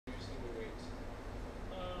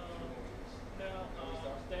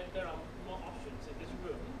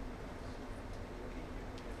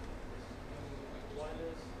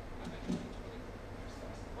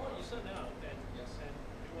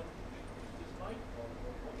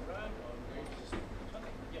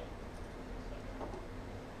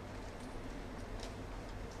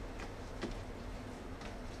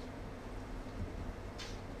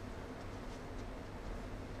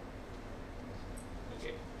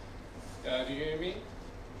Do you hear me?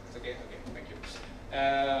 It's okay? Okay, thank you.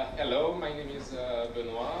 Hello, my name is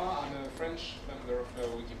Benoît. I'm a French member of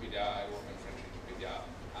Wikipedia. I work in French Wikipedia.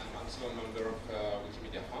 I'm also a member of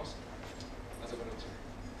Wikimedia France as a volunteer.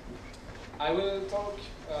 I will talk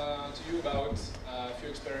to you about a few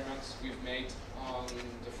experiments we've made on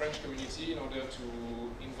the French community in order to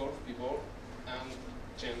involve people and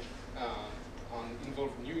change,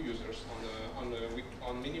 involve new users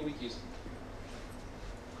on mini wikis.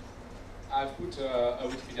 I've put a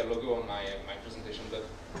Wikipedia logo on my presentation, but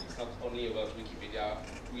it's not only about Wikipedia.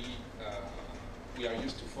 We are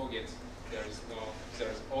used to forget there's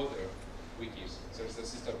other wikis. There's a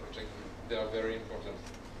sister project. They are very important.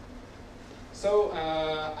 So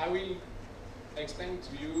I will explain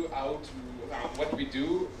to you what we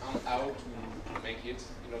do and how to make it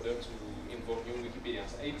in order to involve new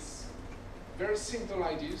Wikipedians. It's very simple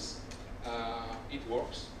ideas. It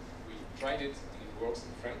works. We tried it and it works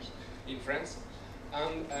in France,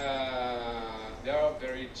 and they are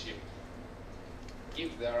very cheap.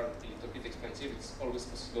 If they are a little bit expensive, it's always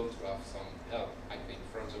possible to have some help, I think,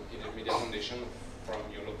 from the Wikimedia Foundation, from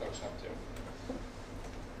your local chapter.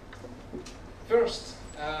 First,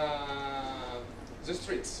 the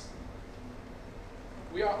streets.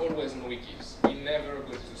 We are always on wikis. We never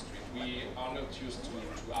go to the street. We are not used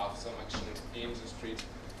to have some action in the street,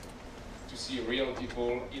 to see real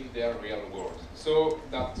people in their real world. So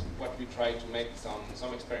that's what we try to make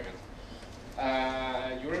some experiment.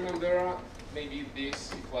 You remember maybe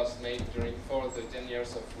this, it was made for the 10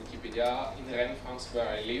 years of Wikipedia in Rennes, France, where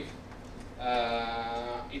I live.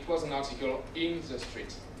 It was an article in the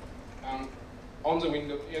street. And on the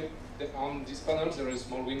window, on this panel there is a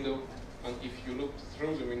small window, and if you look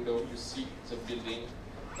through the window, you see the building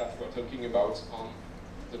that we're talking about on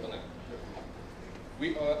the panel.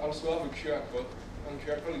 We also have a QR code, and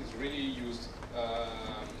QR code is really used.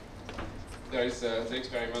 There is the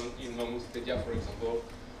experiment in Wikipedia, for example,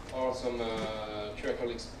 or some QR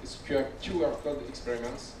code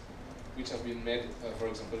experiments which have been made, for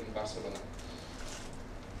example, in Barcelona.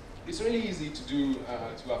 It's really easy to do,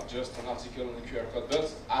 to have just an article and a QR code,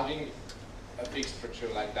 but having a big structure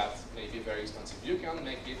like that may be very expensive. You can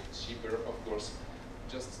make it cheaper, of course.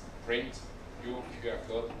 Just print your QR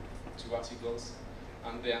code, 2 articles,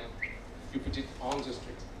 and then you put it on the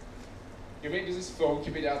street. You may do this for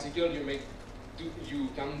Wikipedia article, you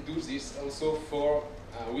can do this also for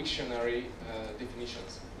Wiktionary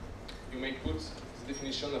definitions. You may put the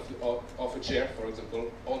definition of a chair, for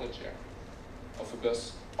example, on a chair, of a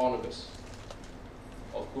bus, on a bus.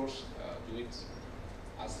 Of course, do it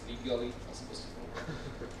as legally as possible.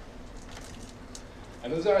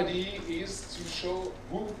 Another idea is to show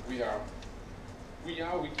who we are. We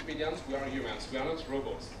are Wikipedians, we are humans, we are not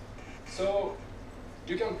robots. So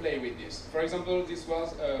you can play with this. For example, this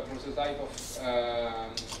was a prototype of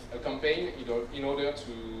a campaign in order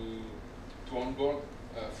to onboard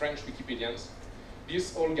French Wikipedians.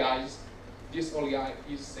 This old guy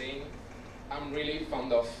is saying, I'm really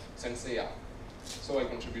fond of Senseiya, so I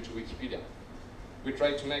contribute to Wikipedia. We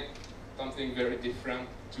try to make something very different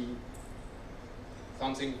to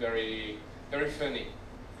something very, very funny.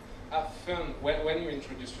 Have fun, when you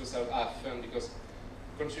introduce yourself, have fun, because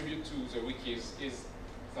contribute to the wikis is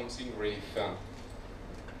something really fun.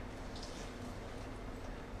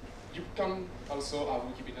 You can also have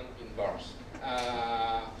Wikipedia in bars.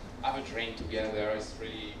 Have a drink together, it's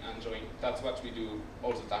really enjoying. That's what we do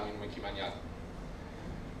all the time in Wikimania.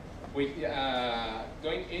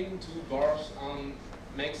 Going into bars and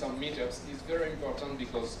make some meetups is very important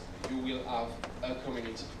because you will have a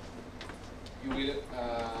community. You will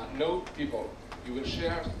know people. You will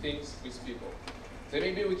share things with people. They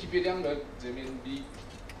may be Wikipedian, but they may be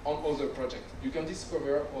on other projects. You can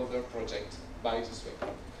discover other projects by this way.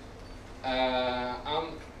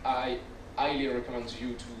 And I highly recommend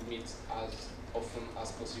you to meet as often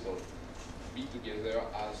as possible. Be together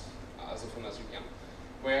as often as you can.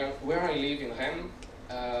 Where I live in Rennes,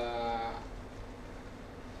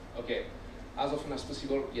 okay, as often as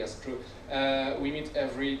possible, yes, true. We meet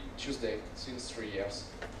every Tuesday since 3 years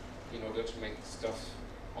in order to make stuff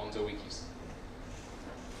on the wikis.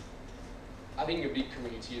 Having a big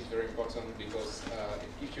community is very important because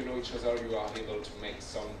if you know each other, you are able to make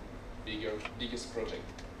some biggest project.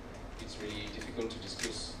 It's really difficult to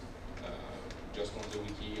discuss just on the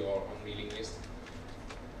wiki or on mailing list.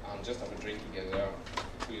 And just have a drink together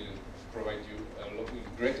will provide you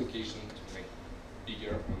a great occasion to make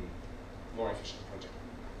bigger and more efficient project.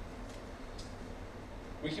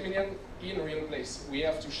 Wikimedia in a real place. We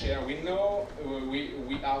have to share. We know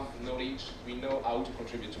we have knowledge. We know how to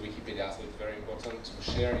contribute to Wikipedia, so it's very important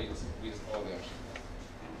to share it with others.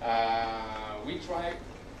 We tried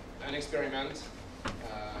an experiment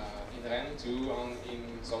in Rennes too, and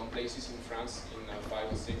in some places in France, in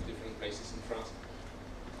 5 or 6 different places in France.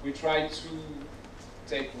 We tried to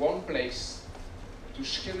take one place to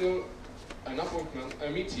schedule an appointment, a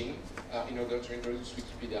meeting, in order to introduce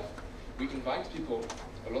Wikipedia. We invite people,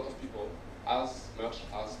 a lot of people, as much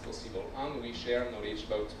as possible, and we share knowledge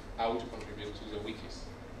about how to contribute to the wikis.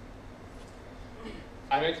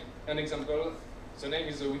 I make an example. The name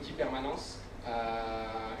is the Wiki Permanence.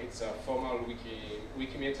 It's a formal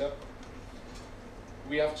wiki meetup.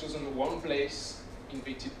 We have chosen one place,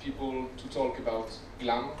 invited people to talk about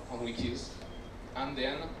GLAM on wikis, and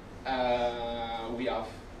then we have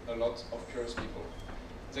a lot of curious people.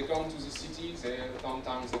 They come to the city.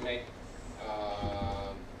 Sometimes they make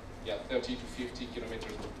 30 to 50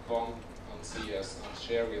 kilometers to come and see us and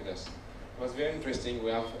share with us. It was very interesting.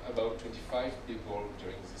 We have about 25 people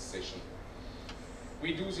during this session.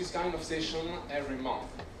 We do this kind of session every month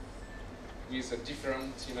with a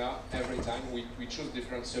different theme every time. We choose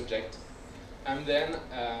different subject, and then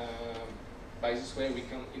by this way we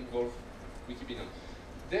can involve Wikipedia.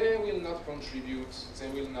 They will not contribute, they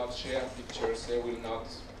will not share pictures, they will not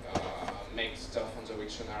make stuff on the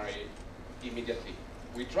dictionary immediately.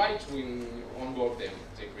 We try to onboard them.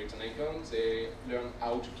 They create an account, they learn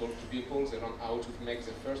how to talk to people, they learn how to make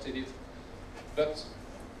the first edit, but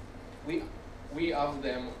we have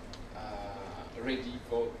them ready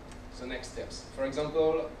for the next steps. For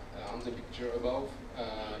example, on the picture above,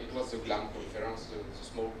 it was the GLAM conference, the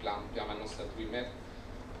small GLAM permanence that we met.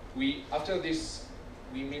 After this,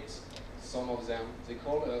 we meet some of them. They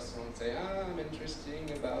call us and say, I'm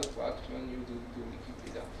interested about what can you do to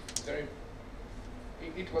Wikipedia.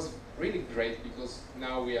 It was really great, because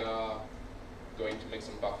now we are going to make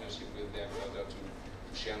some partnership with them in order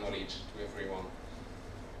to share knowledge to everyone.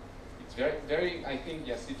 It's I think,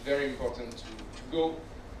 yes, it's very important to go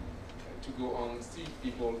and see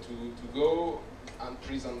people, to go and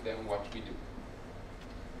present them what we do.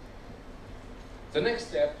 The next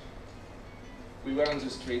step, we were on the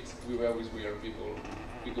street, we were with real people,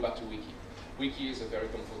 we go back to Wiki. Wiki is a very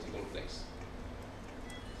comfortable place.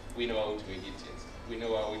 We know how to edit it, we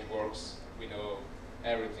know how it works, we know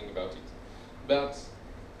everything about it. But,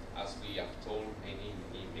 as we have told many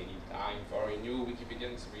times, for a new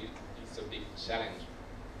Wikipedian, it's a big challenge.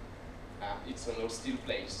 It's an hostile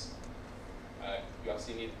place. You have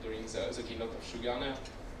seen it during the keynote of Sugarner.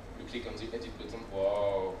 You click on the edit button,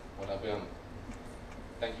 wow, what happened?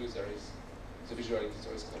 Thank you, the visual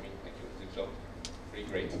editor is coming, thank you, good job, really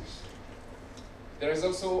great. There is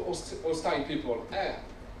also hostile people.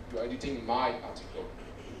 You are editing my article.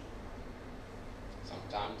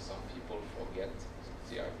 Sometimes some people forget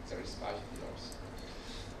there is 5 pillars.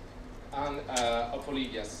 And hopefully,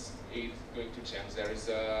 yes, it's going to change. There is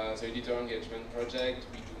the editor engagement project.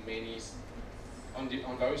 We do many,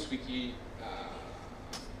 on various wiki,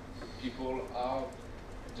 people are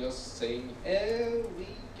just saying, we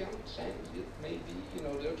can change it maybe in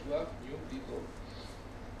order to have new people.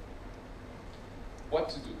 What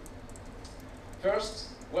to do? First,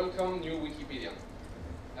 welcome new Wikipedian.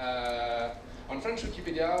 On French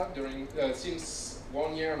Wikipedia, since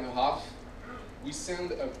 1.5 years, we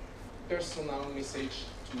send a personal message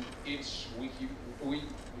to each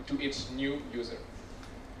new user.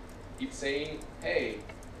 It's saying, hey,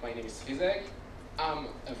 my name is Rizek, I'm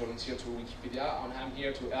a volunteer to Wikipedia, and I'm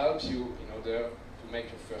here to help you in order to make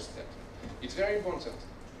your first step. It's very important.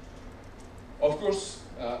 Of course,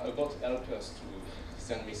 about help us to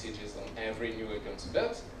send messages on every new account,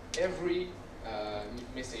 but every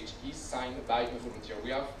message is signed by a volunteer.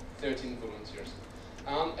 We have 13 volunteers.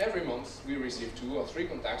 And every month we receive 2 or 3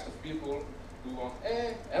 contacts of people who want,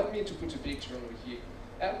 help me to put a picture on Wiki,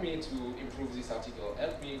 help me to improve this article,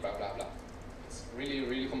 help me, blah, blah, blah. It's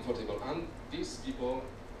really comfortable. And these people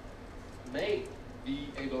may be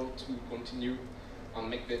able to continue and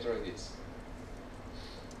make better edits.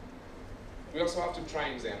 We also have to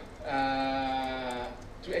train them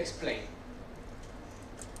to explain.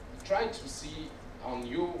 Try to see on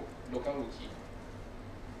your local wiki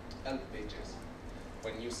help pages.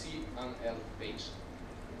 When you see an help page,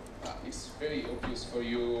 it's very obvious for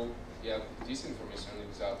you, yeah, this information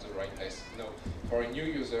is at the right place. No, for a new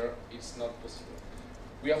user, it's not possible.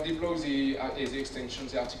 We have deployed the extension,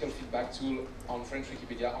 the article feedback tool on French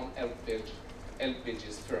Wikipedia on help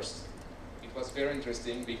pages first. It was very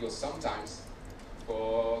interesting because sometimes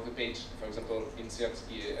for the page, for example, insert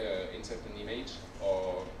an image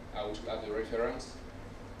or how to add a reference,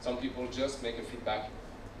 some people just make a feedback.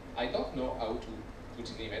 I don't know how to put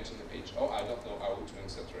an image on the page, or I don't know how to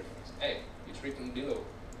insert reference. Hey, it's written below.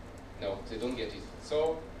 No, they don't get it.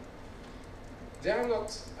 So They are not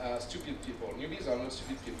stupid people. Newbies are not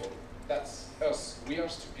stupid people. That's us. We are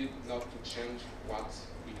stupid not to change what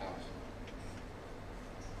we have.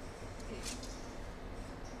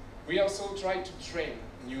 We also try to train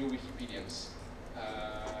new Wikipedians.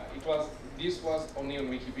 This was only on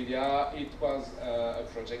Wikipedia. It was a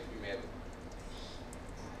project we made.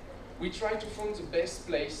 We try to find the best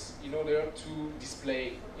place in order to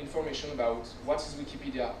display information about what is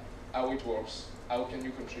Wikipedia, how it works, how can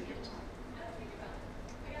you contribute.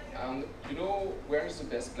 And you know where is the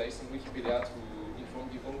best place in Wikipedia to inform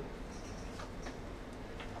people?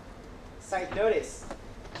 Site notice.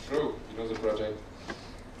 True, you know the project.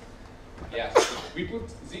 Yes, we put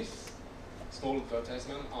this small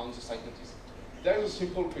advertisement on the site notice. There is a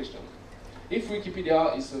simple question. If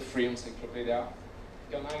Wikipedia is a free encyclopedia,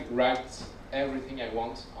 can I write everything I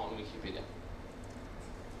want on Wikipedia?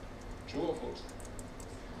 True or false?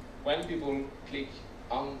 When people click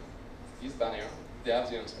on this banner, they have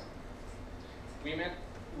the answer. We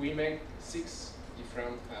made six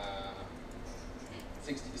different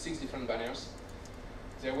banners.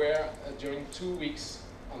 They were during 2 weeks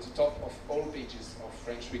on the top of all pages of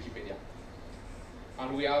French Wikipedia.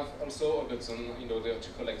 And we have also a button in order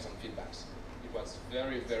to collect some feedbacks. It was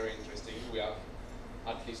very, very interesting. We have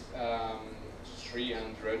at least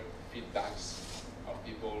 300 feedbacks of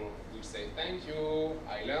people who say, thank you,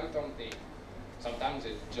 I learned something. Sometimes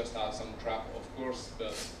it just has some crap, of course,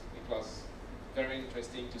 but it was very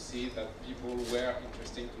interesting to see that people were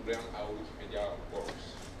interested to learn how Wikipedia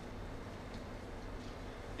works.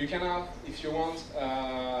 You can have, if you want,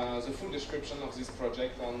 the full description of this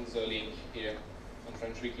project on the link here on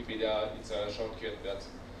French Wikipedia. It's a shortcut, but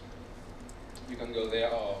you can go there,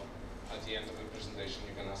 or at the end of the presentation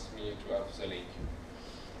you can ask me to have the link.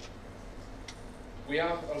 We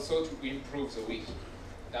have also to improve the wiki.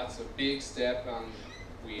 That's a big step, and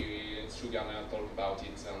Sugarner talked about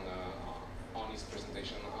it on his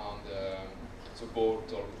presentation, and the board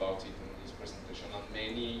talked about it in his presentation, and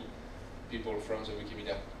many people from the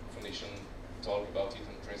Wikimedia Foundation talk about it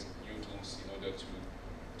and present new tools in order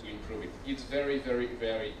to improve it. It's very, very,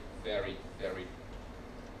 very, very, very,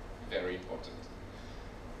 very important.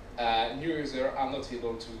 New users are not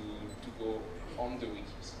able to go on the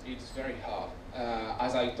wikis. It's very hard.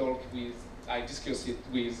 As I discussed it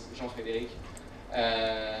with Jean-Frédéric,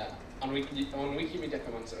 on Wikimedia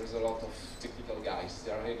Commons there is a lot of technical guys.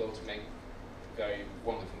 They are able to make very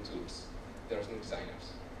wonderful tools. There's no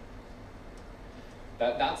designers.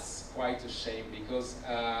 That's quite a shame, because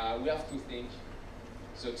we have to think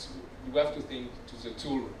to the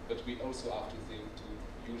tool, but we also have to think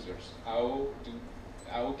to users.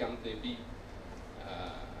 How can they be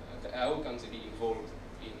involved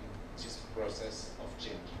in this process of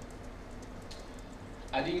change?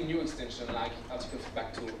 Adding new extension like article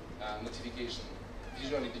feedback tool, notification,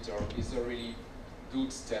 visual editor is a really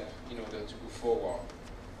good step in order to go forward.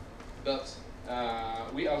 But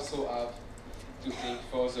we also have to think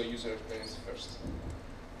for the user experience first.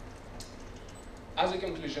 As a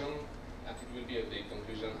conclusion, and it will be a big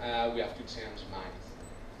conclusion, we have to change minds.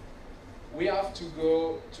 We have to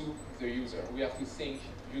go to the user. We have to think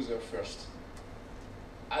user first.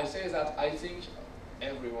 I say that I think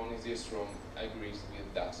everyone in this room agrees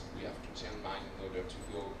with that. We have to change mind in order to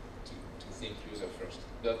go to think user first.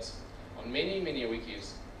 But on many, many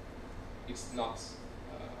wikis, it's not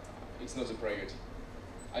a priority.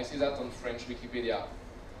 I see that on French Wikipedia.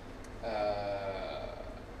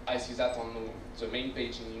 I see that on the main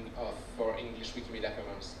page for English Wikimedia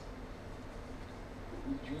Commons.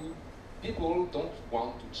 People don't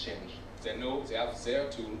want to change. They know they have their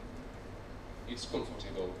tool. It's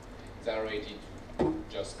comfortable. They are ready to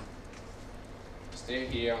just stay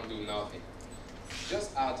here and do nothing.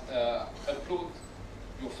 Just add upload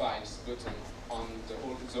your files button on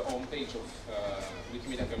the home page of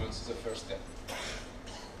Wikimedia Commons is the first step.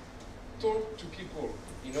 Talk to people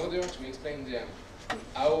in order to explain them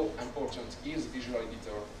how important is visual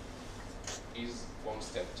editor is one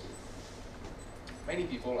step too. Many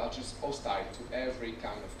people are just hostile to every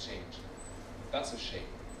kind of change. That's a shame.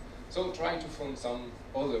 So try to find some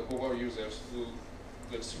other power users who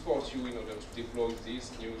will support you in order to deploy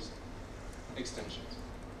these new extensions.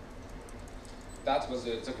 That was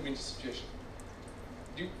the community situation.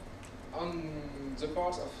 On the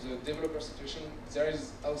part of the developer situation, there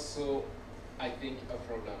is also, I think, a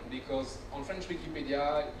problem, because on French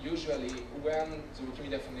Wikipedia, usually when the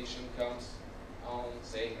Wikimedia Foundation comes and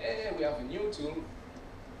say, hey, we have a new tool,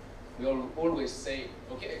 we always say,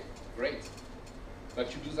 okay, great,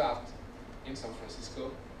 but you do that in San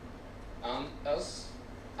Francisco, and us,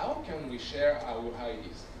 how can we share our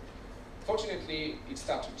ideas? Fortunately, it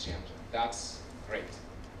started to change. That's great.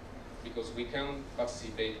 Because we can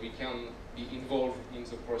participate, we can be involved in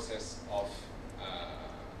the process of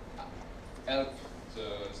help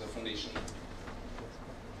the foundation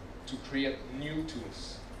to create new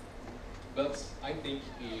tools. But I think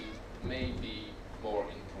it may be more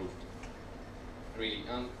improved, really.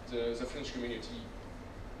 And the French community,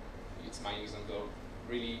 it's my example,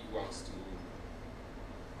 really want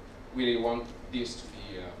this to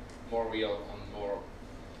be more real and more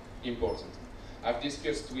important. I've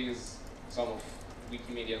discussed with some of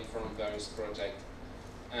Wikimedia from various projects,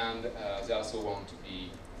 and they also want to be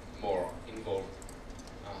more involved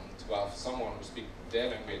and to have someone who speaks their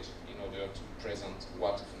language in order to present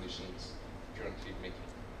what the foundation is currently making.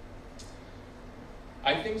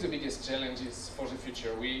 I think the biggest challenge is for the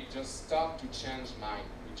future. We just start to change mind.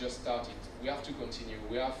 We just started. We have to continue.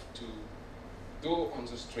 We have to go on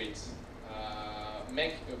the streets,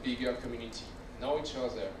 make a bigger community, know each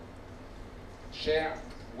other, share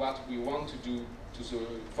what we want to do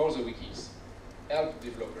for the wikis, help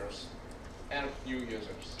developers, help new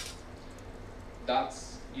users. That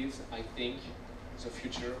is, I think, the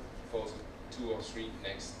future for the 2 or 3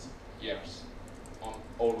 next years on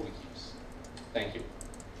all wikis. Thank you.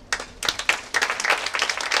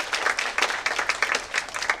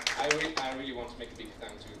 I really want to make a big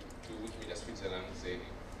thank to Wikimedia Switzerland. They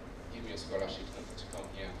give me a scholarship to come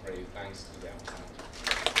here. Very thanks to them.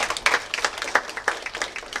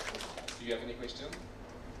 Do you have any question?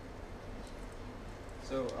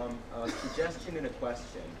 So, a suggestion and a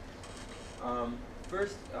question.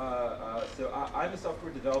 First, so I'm a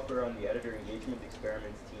software developer on the editor engagement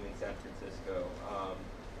experiments team in San Francisco.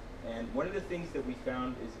 And one of the things that we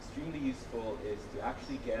found is extremely useful is to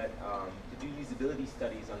actually get to do usability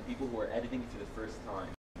studies on people who are editing for the first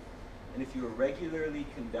time. And if you're regularly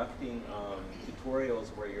conducting tutorials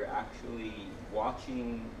where you're actually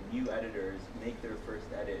watching new editors make their first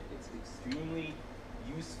edit, it's extremely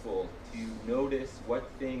useful to notice what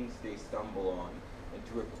things they stumble on and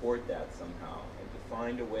to record that somehow and to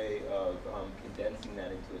find a way of condensing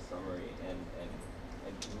that into a summary and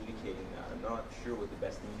communicating that. I'm not sure what the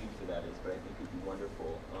best medium for that is, but I think it would be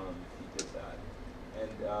wonderful if you did that.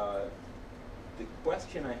 And the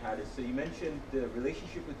question I had is, so you mentioned the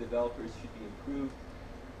relationship with developers should be improved,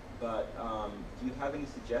 but do you have any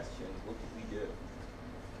suggestions? What could we do?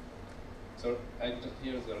 So I didn't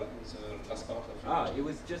hear the last part of your question. It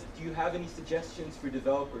was just, do you have any suggestions for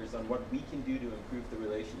developers on what we can do to improve the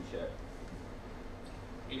relationship?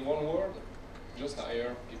 In one word, just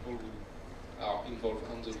hire people who are involved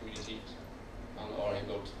in the community and are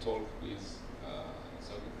able to talk with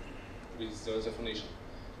the foundation.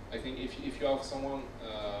 I think if you have someone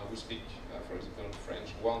who speaks, for example,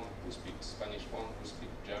 French, one who speaks Spanish, one who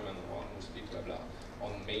speaks German, one who speaks blah blah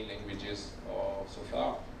on main languages or so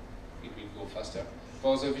far, it will go faster.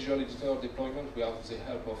 For the visual editor deployment, we have the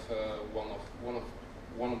help of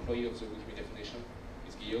one employee of the Wikimedia Foundation,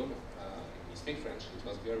 is Guillaume. He speaks French. It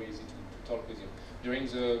was very easy to talk with him. During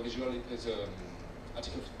the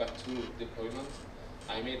article feedback tool deployment,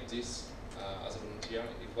 I made this as a volunteer.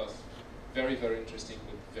 It was very, very interesting,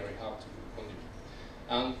 but very hard to conduct.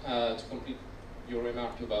 And to complete your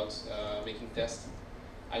remark about making tests,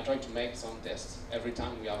 I try to make some tests every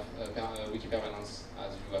time we have wiki permanence,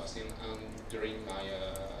 as you have seen. And during my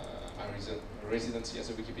residency as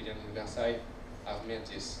a Wikipedian in Versailles, I've made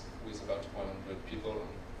this with about 100 people. And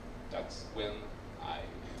that's when I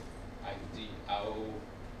see how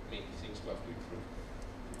many things we have to improve.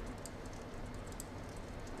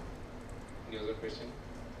 Any other question?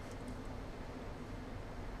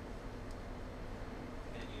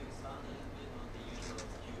 Can you expand a little bit on the use of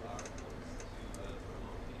QR codes to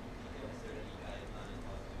promote Wikipedia? Is there any guideline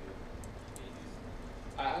how to make use?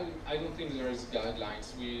 I don't think there is guidelines.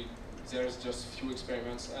 There's just few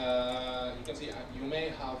experiments. You can see you may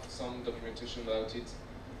have some documentation about it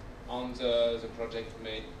on the project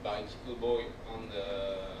made by Boy on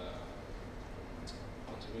the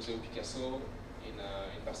Museo Picasso in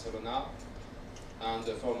Barcelona. And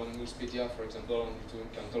for Multipedia, for example, you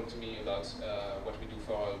can talk to me about what we do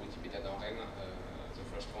for Wikipedia dans Rennes, the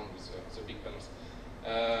first one with the big panels.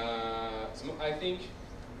 So I think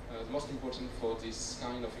the most important for this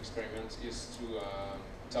kind of experiment is to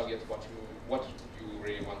target what you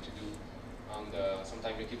really want to do, and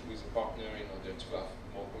sometimes make it with a partner in order to have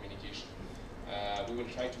more communication. We will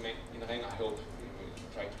try to make, in Rennes, I hope, we will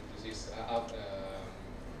try to do this, have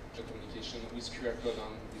the communication with QR code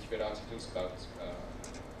and with better articles about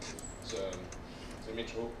the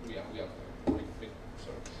metro. We have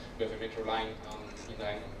a metro line in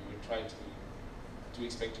Rennes, and we will try to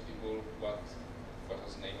explain to people what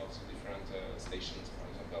was the name of the different stations, for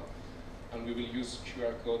example. and we will use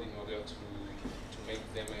QR code in order to make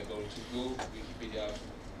them able to go to Wikipedia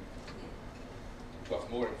to have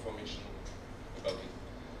more information about it.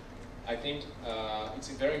 I think it's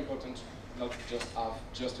very important not to just have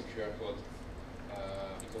just a QR code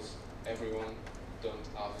because everyone don't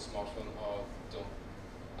have a smartphone or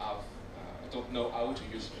don't know how to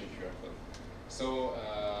use the QR code. So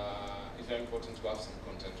it's very important to have some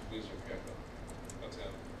content with your QR code. But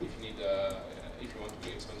if you need, if you want to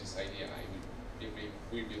expand this idea,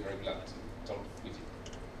 we'll be very glad to talk with you.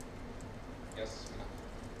 Yes, Mina?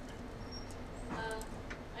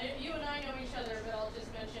 You and I know each other, but I'll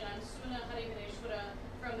just mention I'm Suna Harimaneshwara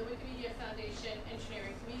from the Wikimedia Foundation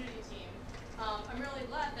Engineering Community Team. I'm really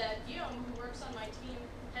glad that Guillaume, who works on my team,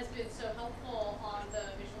 has been so helpful on the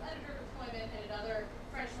visual editor deployment and in other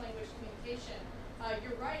French language communication.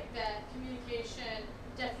 You're right that communication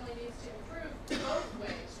definitely needs to improve both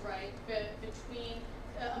ways, right? Between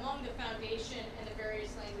among the foundation and the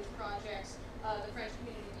various language projects, the French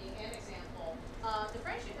community being an example. The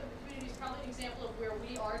French community is probably an example of where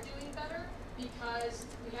we are doing better because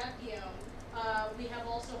we have Guillaume. We have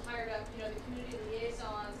also hired up, the community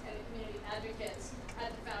liaisons and the community advocates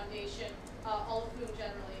at the foundation, all of whom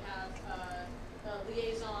generally have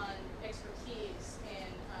liaison expertise in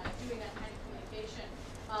doing that kind of communication.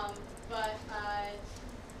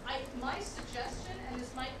 My suggestion, and this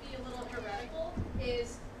might be a little heretical,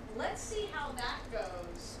 is let's see how that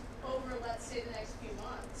goes over, let's say, the next few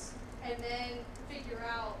months, and then figure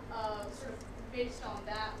out, sort of based on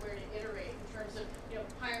that, where to iterate in terms of,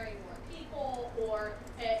 hiring more people or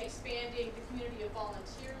expanding the community of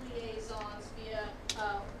volunteer liaisons via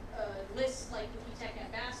lists like WikiTech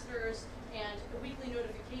ambassadors and weekly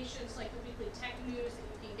notifications like the weekly tech news that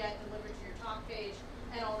you can get delivered to your talk page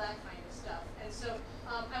and all that kind of stuff. And so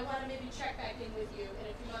I want to maybe check back in with you in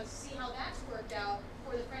a few months, see how that's worked out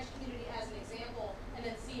for the French community as an example, and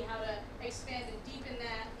then see how to expand and deepen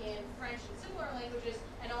that in French and similar languages,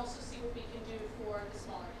 and also see what we can do for the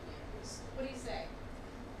smaller communities. What do you say?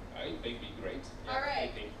 It'd be great. Yeah, All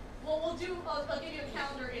right. I think. Well, I'll give you a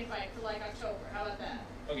calendar invite for like October. How about that?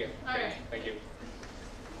 Okay. All right. Thank you.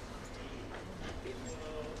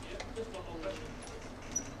 Just one more question.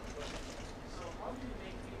 So how do you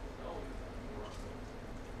make people know you have a QR code?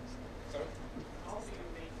 Sorry? How do you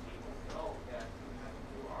make people know that you have a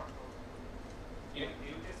QR code? Yeah. Do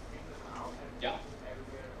you just bring them out and Yeah. put them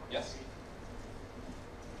everywhere on the Yes. street?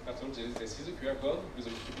 That's all. This is a QR code with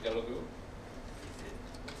a Wikipedia logo. Is it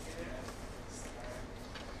considered as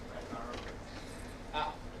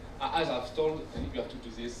As I've told, you have to do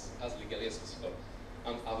this as legally as possible.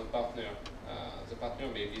 And have a partner. The partner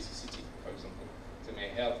may be the city, for example. They may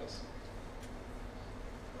help us.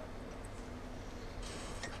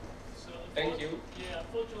 So Thank you. Yeah,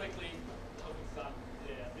 unfortunately, having started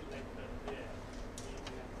a bit late, but yeah, we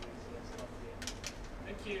have to do some stuff here.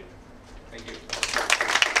 Thank you.